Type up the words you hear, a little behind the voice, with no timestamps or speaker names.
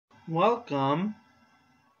Welcome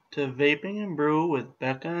to Vaping and Brew with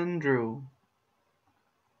Becca and Drew.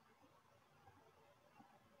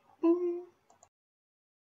 Boom.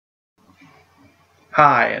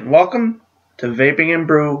 Hi, and welcome to Vaping and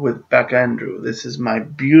Brew with Becca and Drew. This is my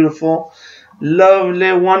beautiful,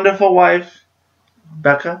 lovely, wonderful wife,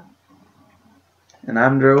 Becca, and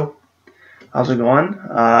I'm Drew. How's it going?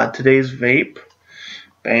 Today's vape,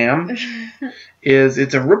 bam,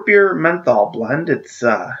 it's a root beer menthol blend. It's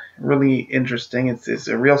really interesting. It's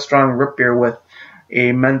a real strong root beer with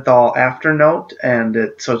a menthol afternote,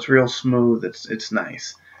 and so it's real smooth. It's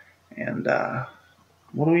nice. And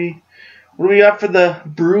what do we got for the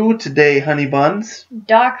brew today, honey buns?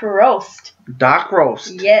 Doc roast. Doc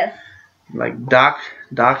roast. Yes. Like Doc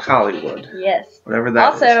Hollywood. Yes. Whatever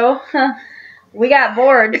that is. Also, we got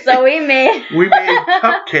bored, so we made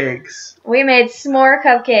cupcakes. We made s'more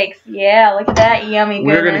cupcakes. Yeah, look at that yummy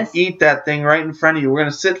goodness. We're gonna eat that thing right in front of you. We're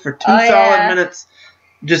gonna sit for two solid minutes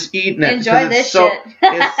just eating it. Enjoy this shit.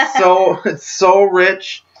 It's so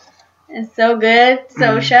rich. It's so good.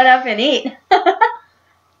 So shut up and eat.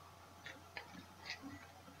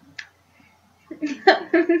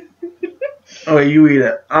 Okay, you eat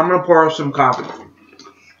it. I'm gonna pour us some coffee.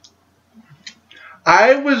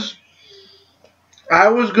 I was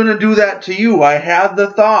gonna do that to you. I had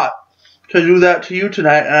the thought to do that to you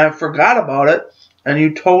tonight, and I forgot about it, and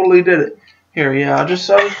you totally did it. Here, yeah, I'll just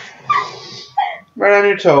right on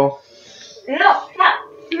your toe. No, stop.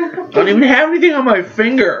 I don't even have anything on my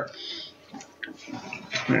finger.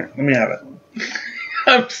 Here, let me have it.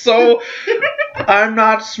 I'm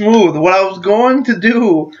not smooth. What I was going to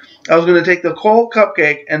do, I was going to take the cold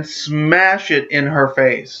cupcake and smash it in her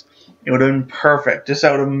face. It would have been perfect. Just I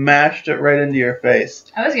would have mashed it right into your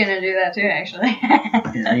face. I was going to do that too, actually.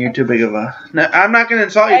 Yeah, you're too big of a... No, I'm not going to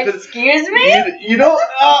insult you. Excuse me? You don't...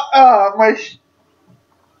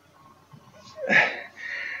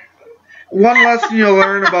 One lesson you'll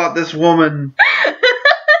learn about this woman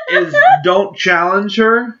is don't challenge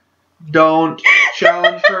her. Don't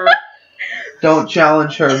challenge her. Don't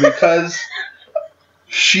challenge her, because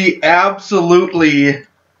she absolutely...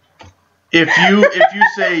 If you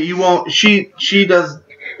say you won't, she does.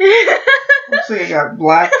 Looks like I got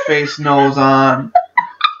blackface nose on.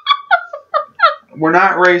 We're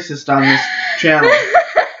not racist on this channel.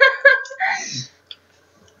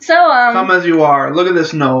 So come as you are. Look at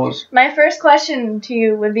this nose. My first question to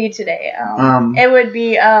you would be today. It would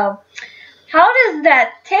be how does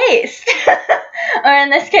that taste? Or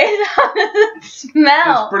in this case, how does it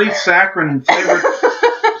smell? It's pretty saccharine flavored.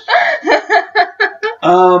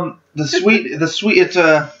 The sweet, it's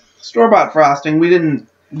a store-bought frosting. We didn't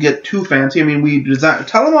get too fancy. I mean, we designed.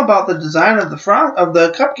 Tell them about the design of the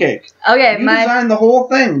cupcake. Okay, you designed the whole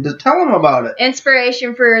thing. Tell them about it.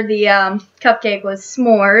 Inspiration for the cupcake was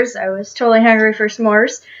s'mores. I was totally hungry for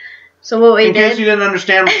s'mores. So what we did. In case you didn't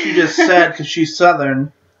understand what she just said, because she's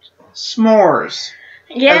Southern, s'mores.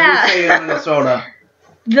 Yeah. As we say in Minnesota.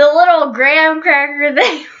 The little graham cracker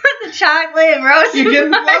thing with the chocolate and roasted You're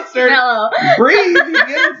getting flustered. Breathe. You're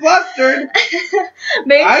getting flustered.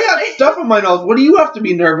 I got stuff in my nose. What do you have to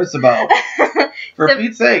be nervous about? For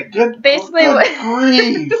Pete's sake. Basically what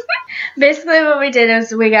we did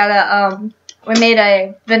is we got we made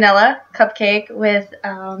a vanilla cupcake with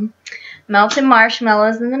melted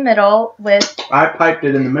marshmallows in the middle I piped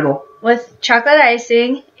it in the middle. With chocolate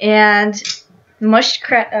icing and mushed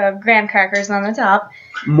graham crackers on the top.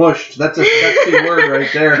 Mushed. That's a sexy word right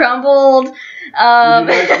there. Crumbled.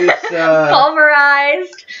 Pulverized.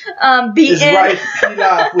 Beaten. This rice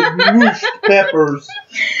pilaf with mushed peppers.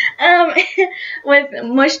 With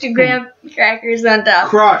mushed graham crackers on top.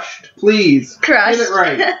 Crushed, please. Crushed. Get it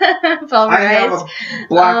right. Pulverized. I have a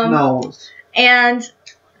black nose. And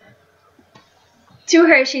 2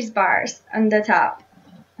 Hershey's bars on the top.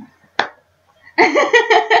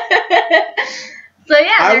 So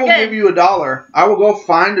yeah, I will give you $1. I will go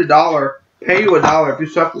find $1, pay you $1 if you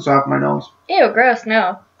suck this off my nose. Ew, gross,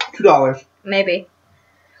 no. $2. Maybe.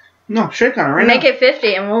 No, shake on it right now. Make it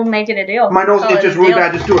 50 and we'll make it a deal. My nose itches really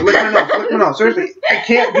bad. Just do it. Lick my nose. Lick my nose. Seriously, I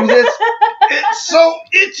can't do this. It's so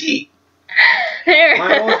itchy. Here.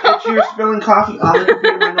 My nose itchy. You're spilling coffee on the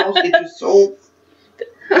computer. My nose itches so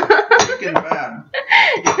freaking bad.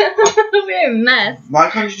 We're a mess. Why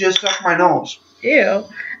can't you just suck my nose? Ew.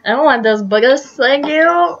 I don't want those boogers. Thank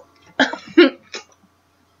you.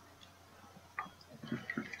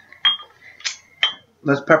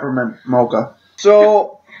 That's peppermint mocha.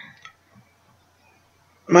 So,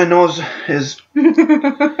 my nose is... This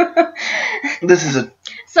is a...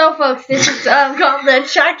 So, folks, this is called the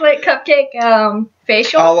chocolate cupcake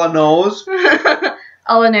facial. A la nose.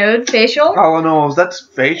 Alanode facial. Alanose, that's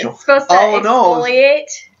facial. It's supposed to exfoliate.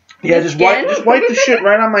 Yeah, just wipe the shit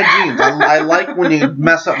right on my jeans. I like when you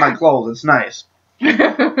mess up my clothes. It's nice. Okay,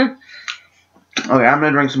 I'm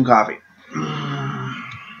gonna drink some coffee. I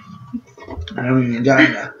haven't even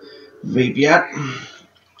gotten a vape yet.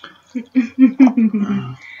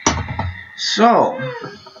 So,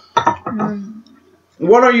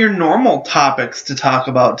 what are your normal topics to talk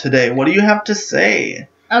about today? What do you have to say?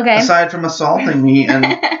 Okay. Aside from assaulting me and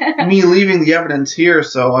me leaving the evidence here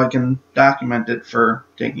so I can document it for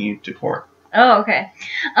taking you to court. Oh, okay.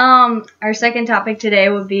 Our second topic today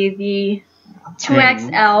would be the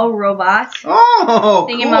 2XL robot. Oh,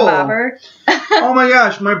 Thingamabobber. Oh my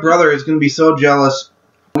gosh, my brother is going to be so jealous.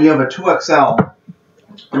 We have a 2XL,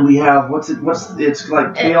 and we have, it's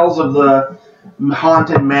like Tales of the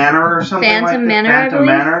Haunted Manor or something Phantom like that. Manor, Phantom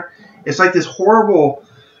Manor. It's like this horrible,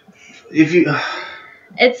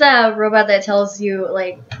 It's a robot that tells you,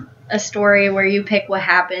 like, a story where you pick what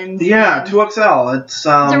happens. Yeah, 2XL. It's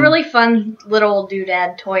a really fun little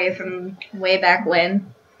doodad toy from way back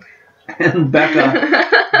when. And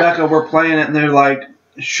Becca, we're playing it, and they're like,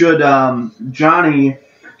 should Johnny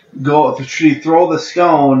should he throw the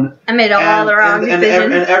stone? I made all the wrong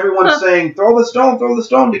decisions. And everyone's saying, throw the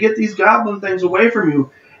stone to get these goblin things away from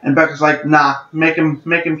you. And Becca's like, nah, make him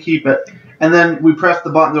keep it. And then we press the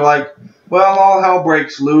button, they're like, well, all hell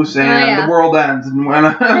breaks loose and the world ends. And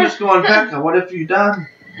I'm just going, Becca, what have you done?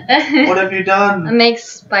 What have you done? It makes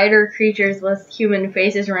spider creatures with human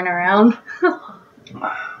faces run around.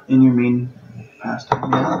 And you mean past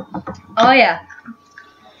time, yeah? Oh, yeah.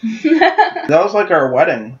 That was like our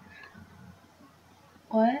wedding.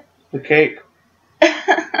 What? The cake.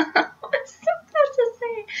 What's supposed to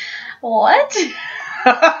say? What?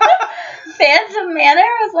 Phantom Manor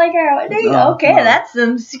was like our wedding? Okay, that's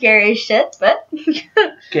some scary shit, but...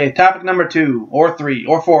 Okay, topic number 2, or 3,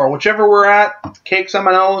 or 4, whichever we're at, cakes on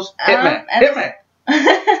my nose, hit me.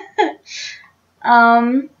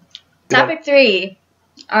 Topic 3,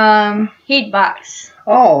 heat box.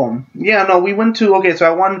 Oh, yeah, no, we went to, so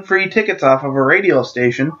I won free tickets off of a radio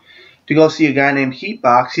station to go see a guy named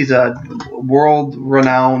Heatbox. He's a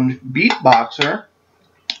world-renowned beatboxer,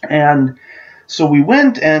 and... So we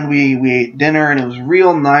went and we ate dinner and it was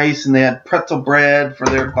real nice, and they had pretzel bread for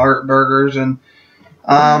their burgers and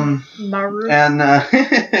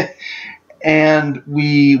and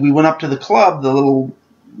we went up to the club, the little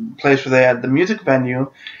place where they had the music venue,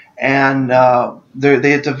 and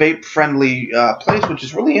it's a vape friendly place, which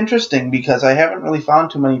is really interesting because I haven't really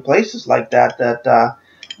found too many places like that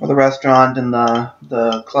where the restaurant and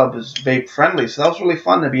the club is vape friendly. So that was really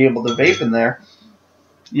fun to be able to vape in there.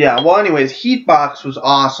 Yeah, well, anyways, Heatbox was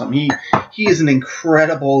awesome. He is an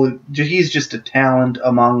incredible... He's just a talent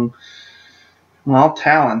among... Well,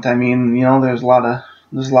 talent. I mean, there's a lot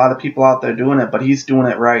of people out there doing it, but he's doing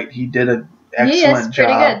it right. He did an excellent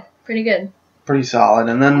job. Pretty good. Pretty solid.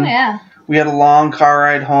 And then we had a long car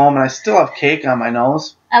ride home, and I still have cake on my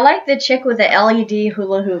nose. I like the chick with the LED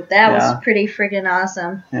hula hoop. That was pretty freaking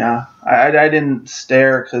awesome. Yeah, I didn't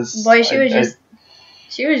stare because... Boy, she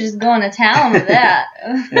was just going to town with that.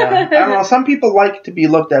 Yeah, I don't know. Some people like to be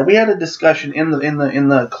looked at. We had a discussion in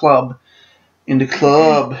the club,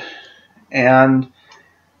 and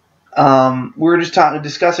we were just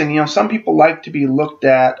discussing. Some people like to be looked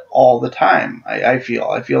at all the time. I feel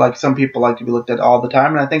like some people like to be looked at all the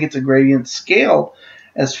time, and I think it's a gradient scale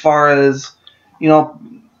as far as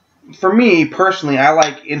For me personally, I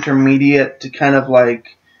like intermediate to kind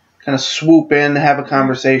of swoop in, have a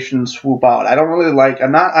conversation, swoop out. I don't really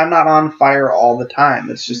I'm not on fire all the time.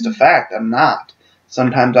 It's just a fact. I'm not.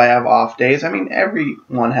 Sometimes I have off days. I mean,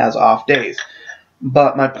 everyone has off days.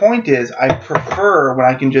 But my point is, I prefer when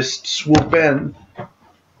I can just swoop in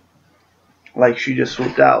like she just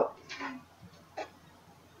swooped out.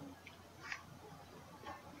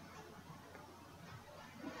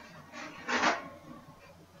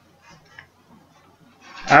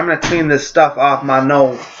 I'm going to clean this stuff off my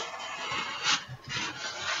nose.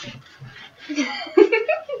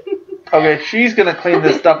 Okay, she's going to clean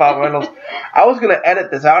this stuff out of my nose. I was going to edit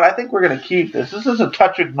this out. I think we're going to keep this. This is a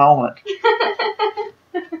touching moment.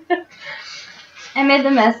 I made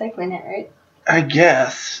the mess. I cleaned it, right? I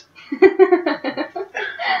guess.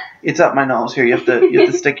 It's up my nose. Here, you have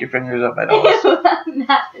to stick your fingers up my nose. I'm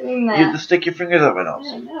not doing that. You have to stick your fingers up my nose.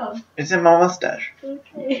 I know. It's in my mustache.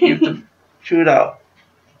 Okay. You have to chew it out.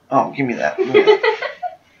 Oh, give me that.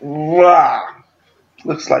 Wow.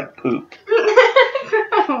 Looks like poop.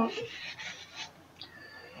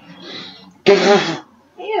 Ew,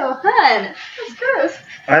 hun. That's gross.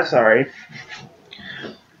 I'm sorry.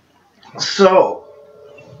 So,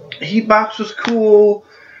 heat box was cool.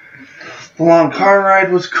 The long car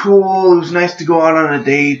ride was cool. It was nice to go out on a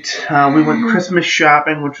date. We went Christmas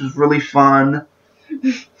shopping, which was really fun.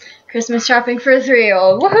 Christmas shopping for a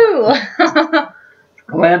 3-year-old. Woohoo!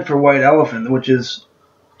 Land for White Elephant, which is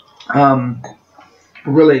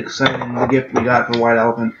really exciting. The gift we got for White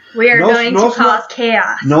Elephant. We are going to cause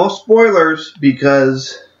chaos. No spoilers,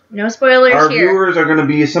 because no spoilers our here. viewers are going to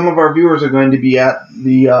be. Some of our viewers are going to be at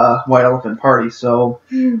the White Elephant party, so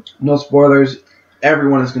no spoilers.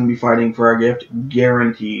 Everyone is going to be fighting for our gift,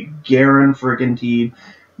 guaranteed.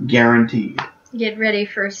 Guaranteed. Get ready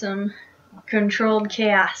for some controlled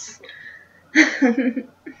chaos.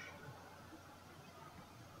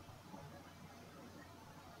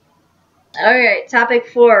 Alright, topic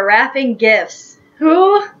 4, wrapping gifts.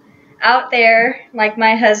 Who out there, like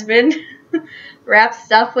my husband, wraps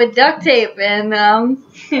stuff with duct tape and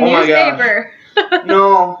newspaper?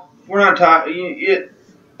 No, we're not talking.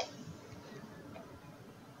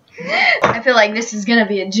 I feel like this is going to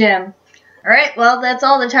be a gym. Alright, well, that's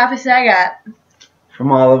all the topics I got.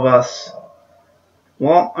 From all of us.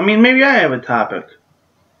 Well, I mean, maybe I have a topic.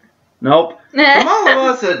 Nope. From all of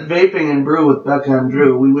us at Vaping and Brew with Becca and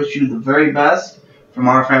Drew, we wish you the very best. From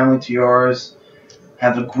our family to yours.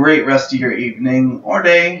 Have a great rest of your evening or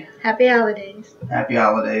day. Happy holidays. Happy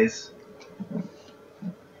holidays.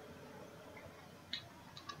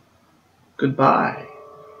 Goodbye.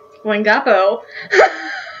 Buen gapo.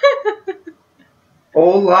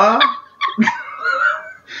 Hola.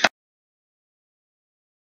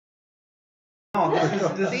 No,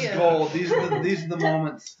 this is gold. These are the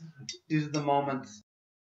moments. These are the moments.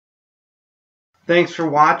 Thanks for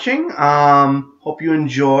watching. Hope you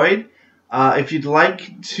enjoyed. If you'd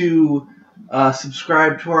like to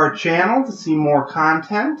subscribe to our channel to see more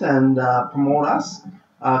content and promote us,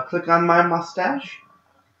 click on my mustache.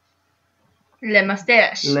 Le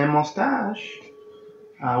mustache. Le mustache.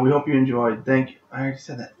 We hope you enjoyed. Thank you. I already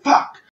said that. Fuck!